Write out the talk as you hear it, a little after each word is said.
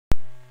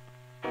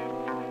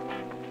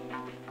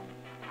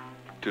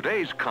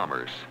Today's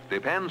commerce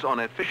depends on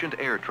efficient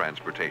air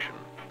transportation.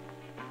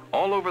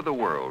 All over the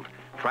world,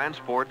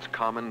 transports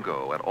come and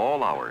go at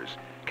all hours,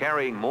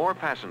 carrying more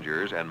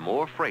passengers and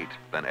more freight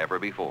than ever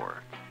before.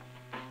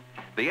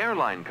 The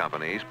airline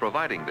companies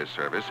providing this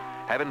service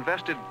have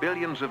invested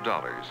billions of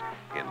dollars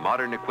in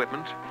modern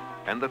equipment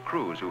and the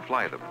crews who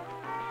fly them.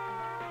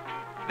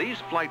 These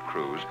flight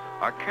crews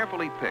are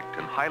carefully picked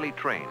and highly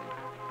trained.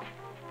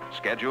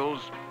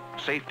 Schedules,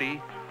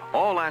 safety,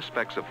 all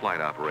aspects of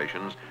flight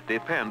operations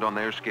depend on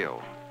their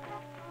skill.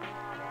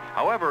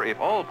 However, if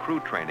all crew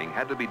training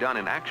had to be done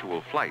in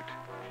actual flight,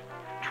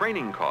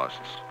 training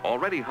costs,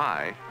 already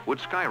high, would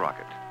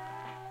skyrocket.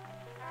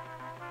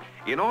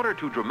 In order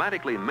to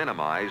dramatically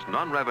minimize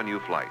non-revenue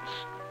flights,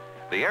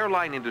 the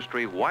airline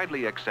industry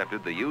widely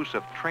accepted the use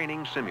of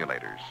training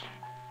simulators.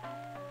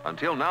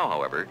 Until now,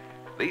 however,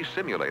 these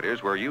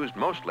simulators were used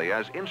mostly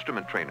as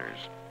instrument trainers,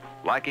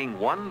 lacking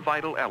one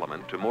vital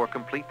element to more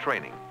complete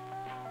training: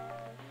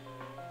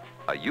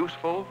 a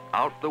useful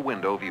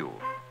out-the-window view.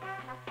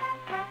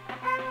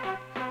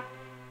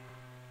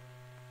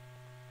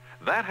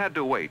 That had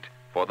to wait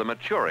for the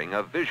maturing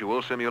of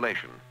visual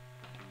simulation.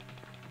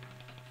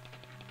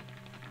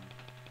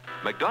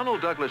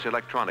 McDonnell Douglas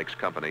Electronics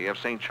Company of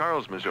St.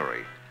 Charles,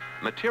 Missouri,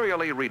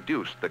 materially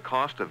reduced the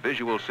cost of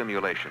visual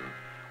simulation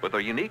with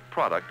a unique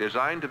product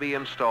designed to be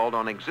installed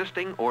on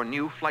existing or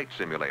new flight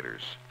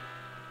simulators.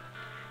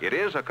 It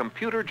is a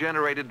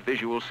computer-generated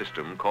visual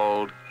system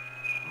called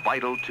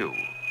jourdVital 2.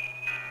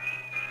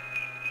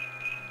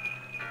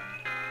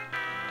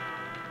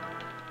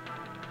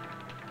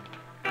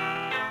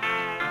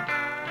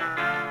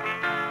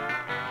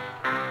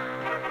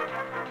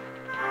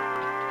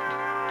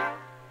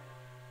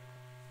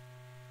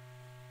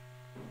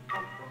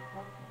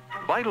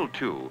 jourdVital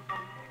 2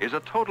 is a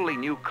totally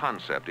new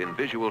concept in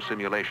visual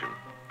simulation.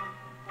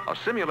 A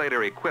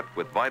simulator equipped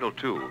with jourdVital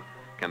 2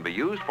 can be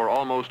used for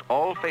almost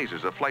all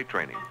phases of flight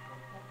training.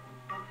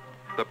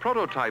 The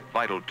prototype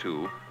jourdVital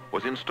 2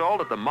 was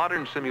installed at the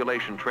modern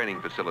simulation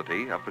training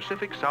facility of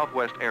Pacific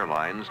Southwest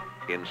Airlines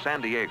in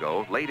San Diego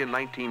late in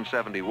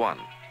 1971.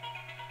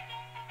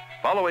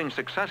 Following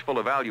successful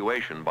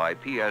evaluation by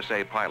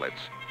PSA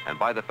pilots and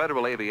by the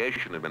Federal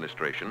Aviation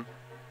Administration,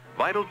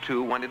 jourdVital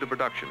 2 went into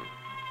production.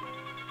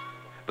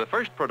 The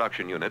first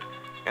production unit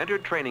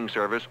entered training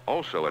service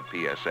also at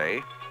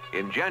PSA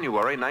in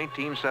January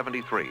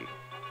 1973.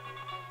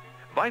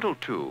 jourdVital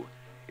 2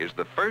 is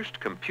the first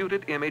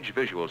computed image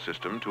visual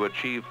system to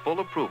achieve full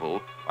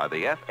approval by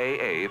the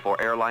FAA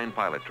for airline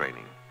pilot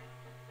training.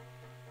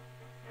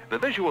 The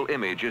visual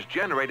image is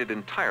generated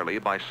entirely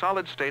by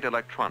solid-state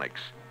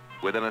electronics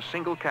within a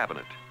single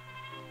cabinet.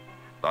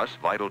 Thus,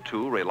 jourdVital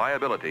 2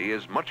 reliability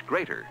is much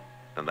greater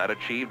than that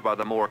achieved by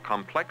the more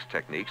complex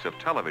techniques of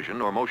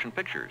television or motion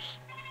pictures.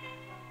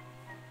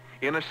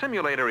 In a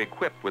simulator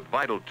equipped with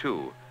jourdVital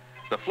 2,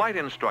 the flight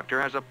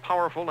instructor has a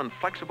powerful and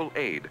flexible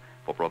aid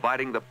for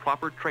providing the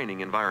proper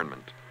training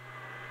environment.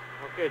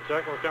 Okay,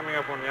 Chuck, we're coming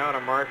up on the auto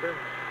marker.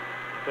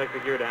 Take the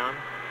gear down.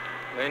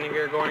 Landing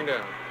gear going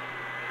down.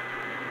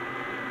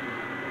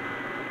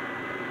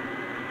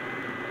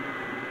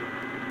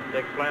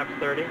 Take flaps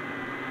 30.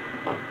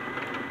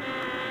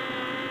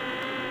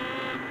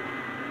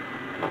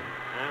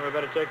 And we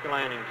better check the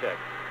landing check.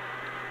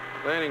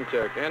 Landing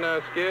check. And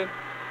skid.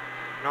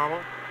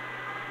 Normal.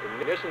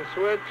 Ignition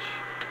switch.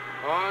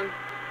 On.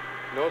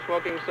 No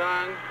smoking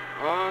sign.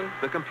 On.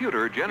 The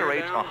computer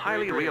generates a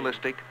highly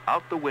realistic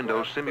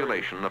out-the-window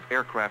simulation of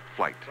aircraft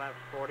flight. Flaps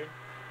 40.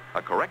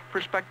 A correct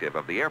perspective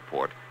of the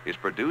airport is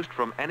produced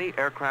from any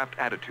aircraft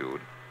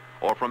attitude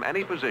or from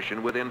any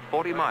position within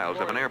 40 miles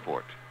of an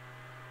airport.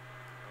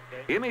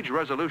 Okay. Image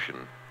resolution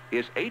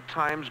is 8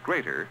 times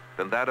greater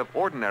than that of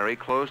ordinary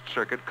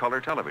closed-circuit color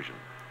television.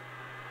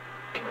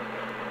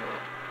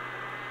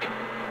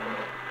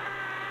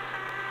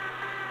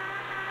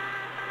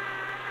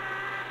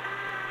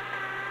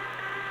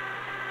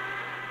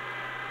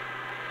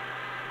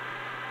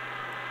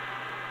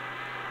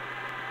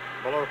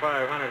 Below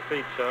 500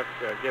 feet, Chuck.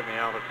 Give me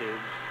altitudes.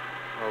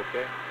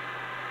 Okay.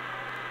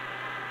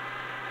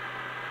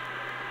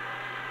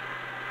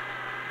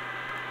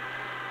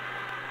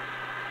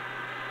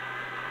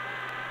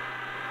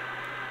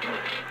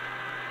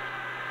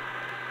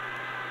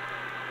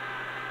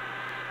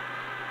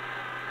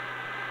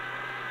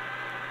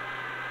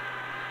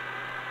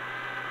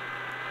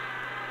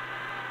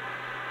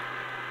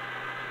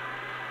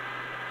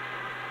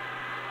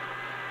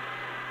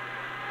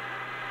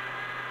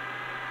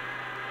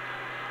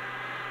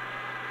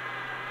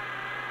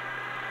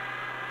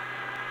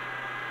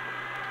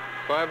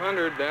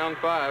 $500, down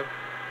 5.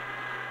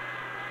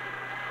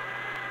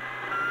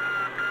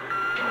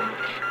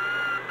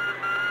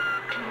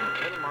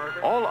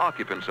 All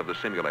occupants of the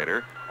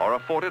simulator are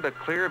afforded a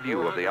clear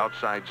view of the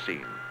outside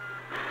scene.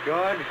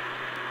 George,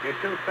 you're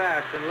too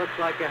fast and looks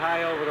like you're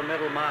high over the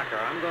middle marker.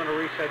 I'm going to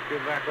reset you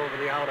back over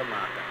the outer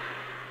marker.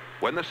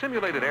 When the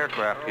simulated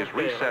aircraft is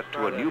reset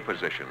to a new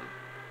position,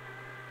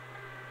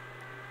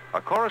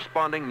 a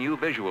corresponding new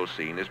visual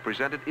scene is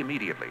presented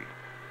immediately.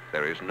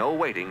 There is no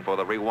waiting for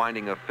the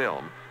rewinding of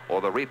film or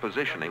the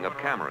repositioning of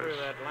cameras.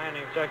 That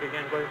landing check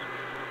again, please.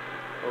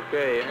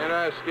 Okay,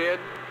 anti-skid,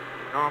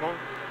 normal.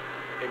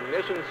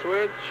 Ignition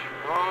switch,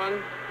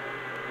 on.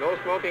 No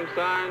smoking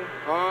sign,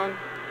 on.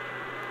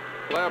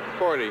 Flap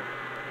 40.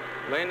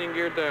 Landing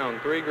gear down,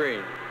 3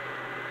 green.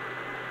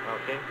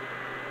 Okay.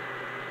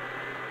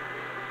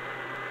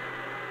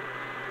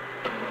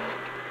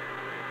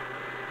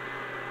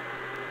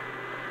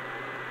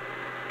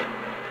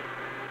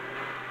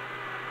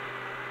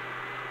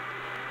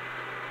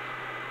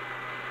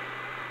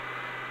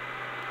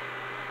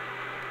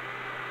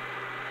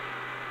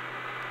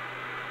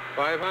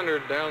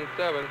 $500, down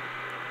 7.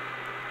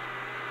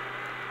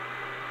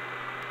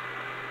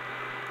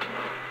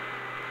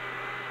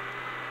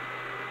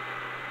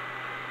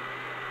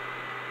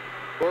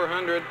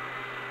 $400.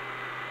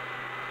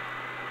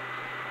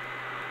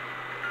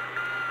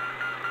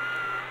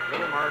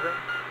 Middle marker.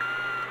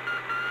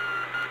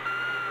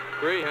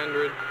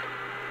 300.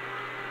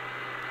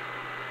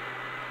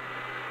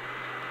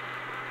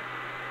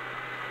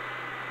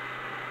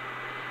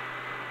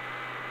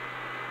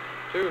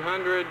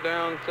 $200,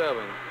 down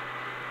 7.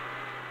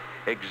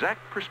 Exact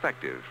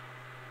perspective,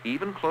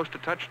 even close to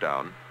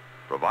touchdown,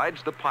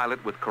 provides the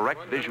pilot with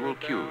correct visual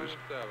cues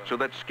so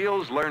that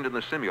skills learned in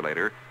the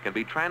simulator can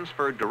be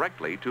transferred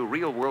directly to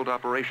real-world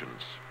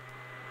operations.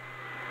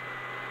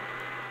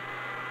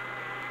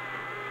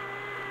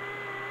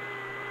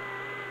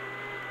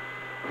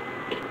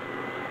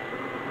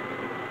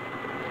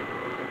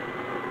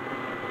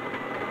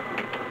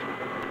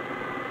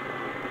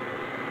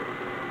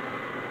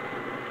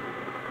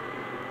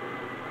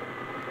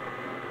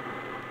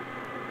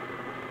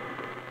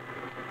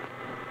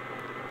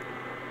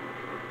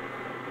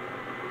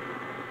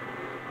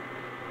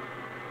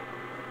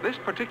 This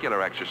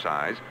particular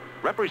exercise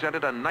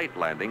represented a night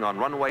landing on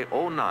runway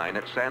 09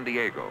 at San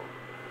Diego.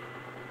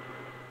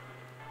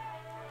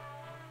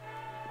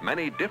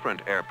 Many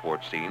different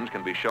airport scenes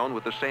can be shown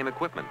with the same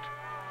equipment.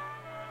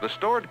 The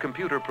stored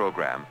computer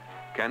program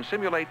can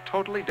simulate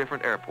totally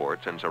different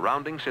airports and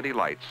surrounding city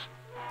lights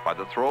by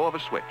the throw of a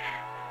switch.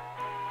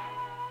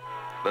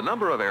 The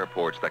number of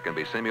airports that can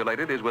be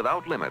simulated is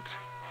without limit,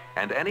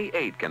 and any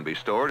 8 can be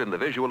stored in the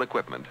visual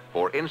equipment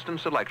for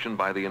instant selection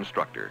by the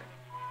instructor.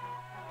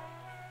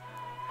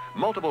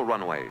 Multiple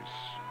runways,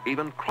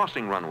 even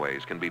crossing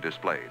runways, can be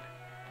displayed.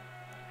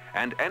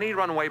 And any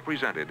runway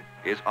presented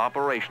is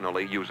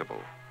operationally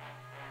usable.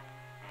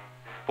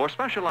 For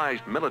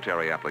specialized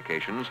military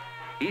applications,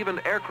 even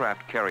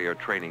aircraft carrier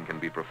training can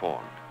be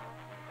performed.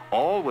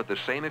 All with the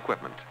same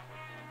equipment,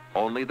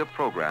 only the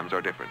programs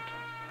are different.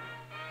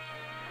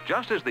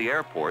 Just as the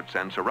airports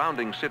and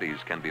surrounding cities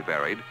can be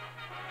varied,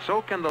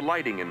 so can the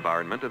lighting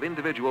environment of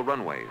individual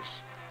runways.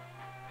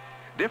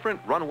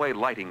 Different runway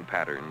lighting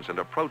patterns and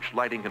approach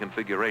lighting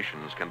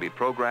configurations can be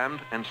programmed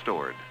and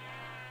stored.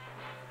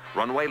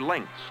 Runway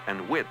lengths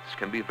and widths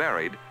can be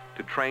varied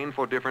to train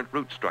for different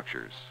route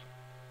structures.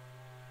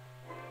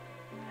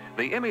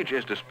 The image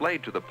is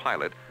displayed to the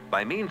pilot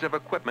by means of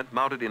equipment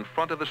mounted in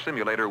front of the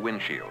simulator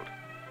windshield.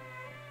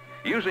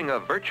 Using a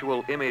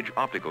virtual image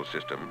optical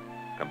system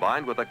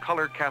combined with a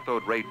color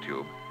cathode ray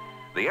tube,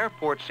 the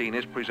airport scene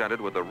is presented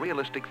with a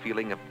realistic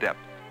feeling of depth,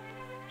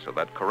 so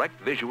that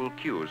correct visual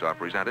cues are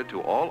presented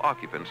to all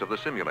occupants of the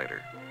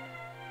simulator.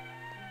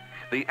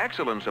 The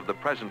excellence of the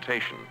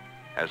presentation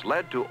has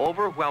led to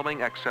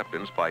overwhelming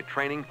acceptance by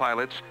training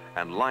pilots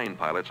and line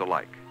pilots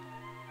alike.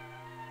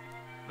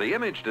 The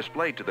image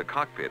displayed to the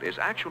cockpit is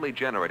actually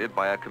generated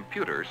by a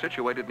computer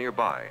situated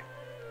nearby.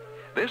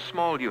 This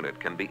small unit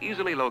can be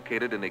easily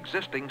located in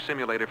existing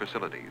simulator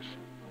facilities.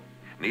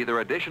 Neither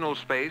additional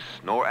space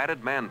nor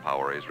added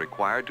manpower is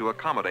required to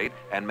accommodate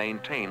and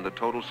maintain the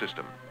total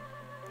system.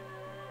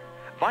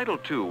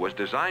 jourdVital 2 was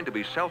designed to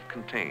be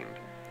self-contained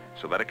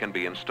so that it can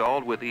be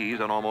installed with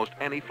ease on almost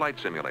any flight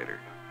simulator,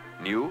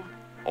 new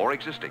or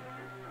existing.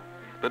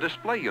 The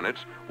display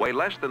units weigh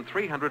less than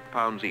 300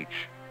 pounds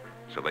each,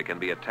 so they can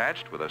be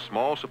attached with a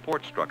small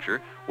support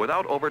structure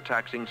without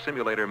overtaxing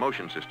simulator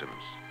motion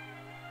systems.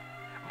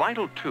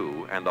 jourdVital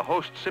 2 and the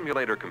host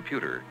simulator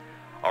computer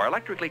are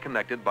electrically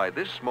connected by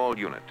this small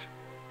unit.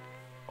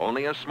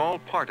 Only a small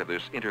part of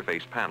this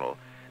interface panel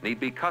need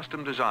be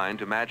custom designed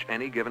to match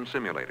any given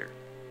simulator.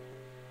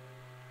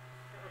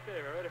 Okay,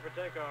 we're ready for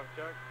takeoff,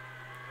 Chuck.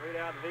 Read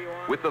out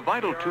V1. With the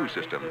jourdVital 2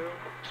 system,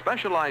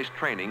 specialized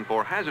training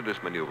for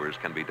hazardous maneuvers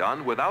can be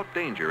done without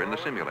danger in the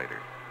simulator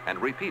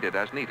and repeated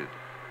as needed.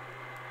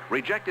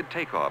 Rejected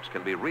takeoffs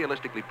can be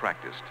realistically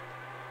practiced.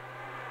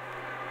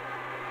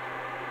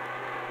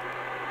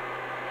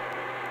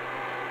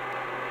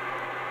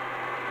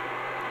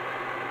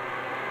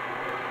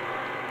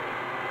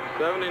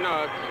 $70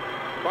 knots.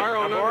 Fire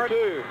on number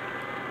 2.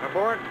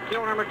 Abort,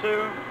 kill number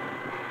 2.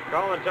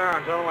 Call the tower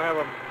and tell them we have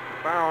a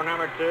fire on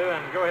number 2,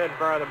 and go ahead and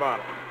fire the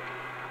bottle.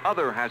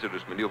 Other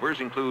hazardous maneuvers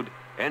include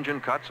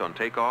engine cuts on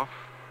takeoff,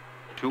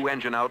 2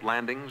 engine out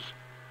landings,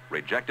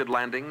 rejected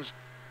landings,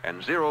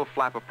 and 0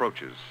 flap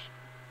approaches.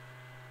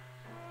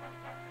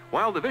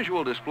 While the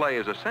visual display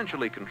is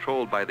essentially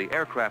controlled by the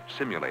aircraft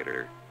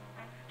simulator,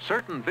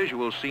 Certain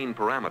visual scene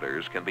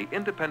parameters can be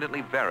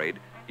independently varied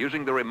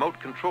using the remote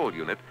control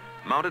unit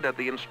mounted at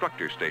the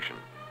instructor station.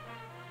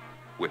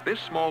 With this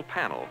small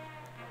panel,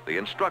 the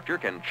instructor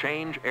can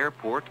change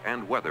airport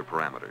and weather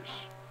parameters.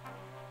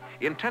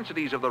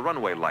 Intensities of the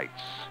runway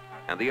lights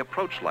and the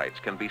approach lights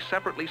can be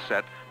separately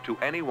set to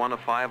any one of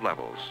 5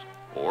 levels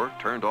or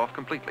turned off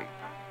completely.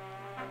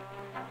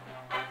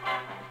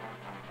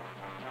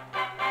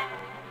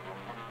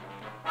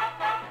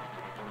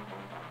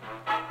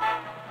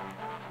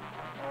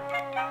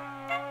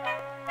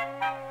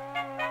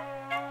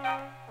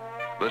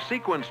 The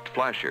sequenced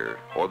flasher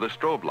or the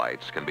strobe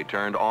lights can be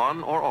turned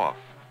on or off,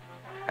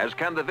 as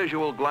can the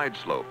visual glide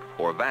slope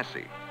or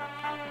VASI.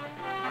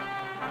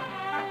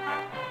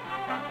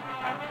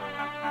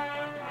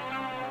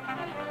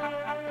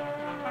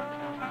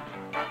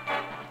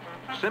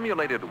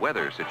 Simulated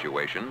weather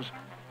situations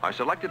are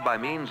selected by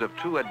means of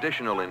 2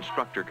 additional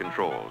instructor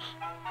controls.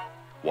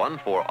 One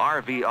for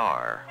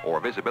RVR, or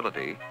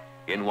visibility,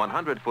 in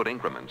 100-foot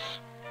increments,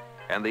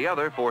 and the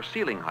other for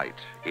ceiling height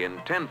in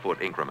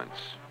 10-foot increments.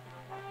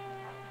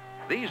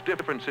 These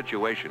different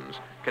situations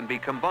can be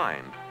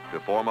combined to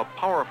form a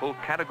powerful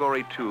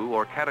Category 2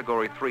 or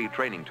Category 3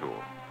 training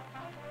tool.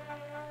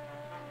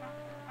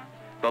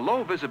 The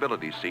low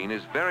visibility scene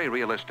is very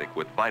realistic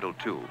with jourd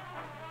 2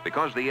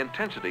 because the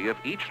intensity of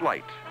each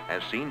light,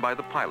 as seen by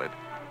the pilot,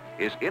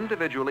 is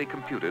individually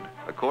computed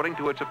according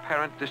to its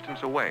apparent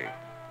distance away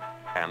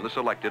and the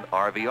selected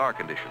RVR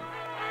condition.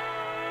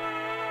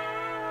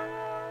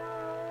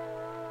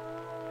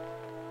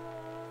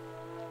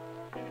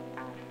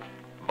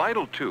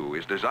 jourd 2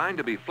 is designed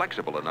to be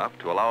flexible enough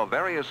to allow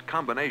various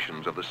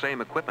combinations of the same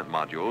equipment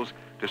modules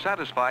to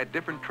satisfy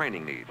different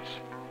training needs.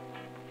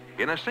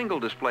 In a single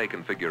display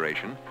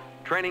configuration,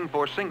 training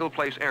for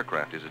single-place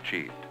aircraft is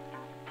achieved.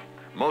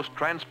 Most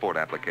transport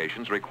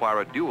applications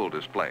require a dual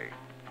display,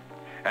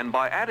 and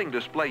by adding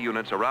display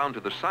units around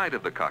to the side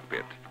of the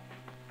cockpit,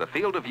 the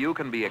field of view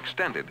can be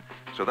extended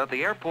so that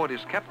the airport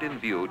is kept in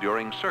view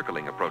during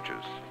circling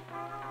approaches.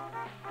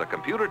 The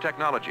computer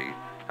technology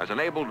has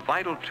enabled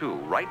jourd 2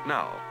 right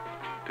now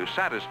to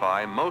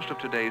satisfy most of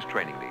today's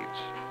training needs.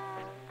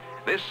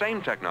 This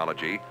same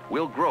technology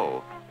will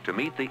grow to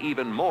meet the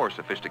even more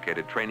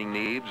sophisticated training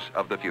needs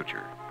of the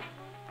future.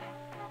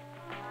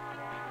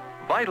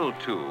 jourd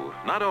 2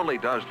 not only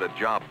does the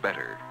job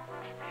better,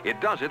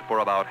 it does it for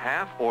about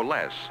half or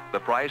less the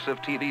price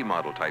of TV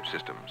model type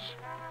systems.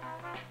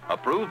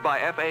 Approved by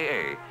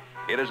FAA,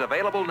 it is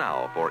available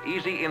now for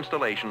easy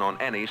installation on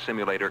any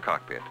simulator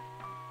cockpit.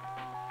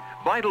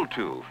 jourd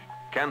 2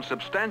 can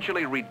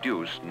substantially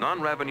reduce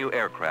non-revenue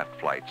aircraft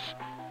flights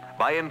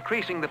by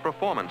increasing the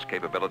performance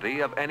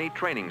capability of any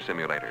training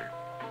simulator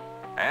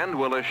and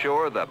will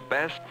assure the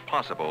best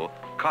possible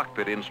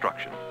cockpit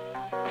instruction.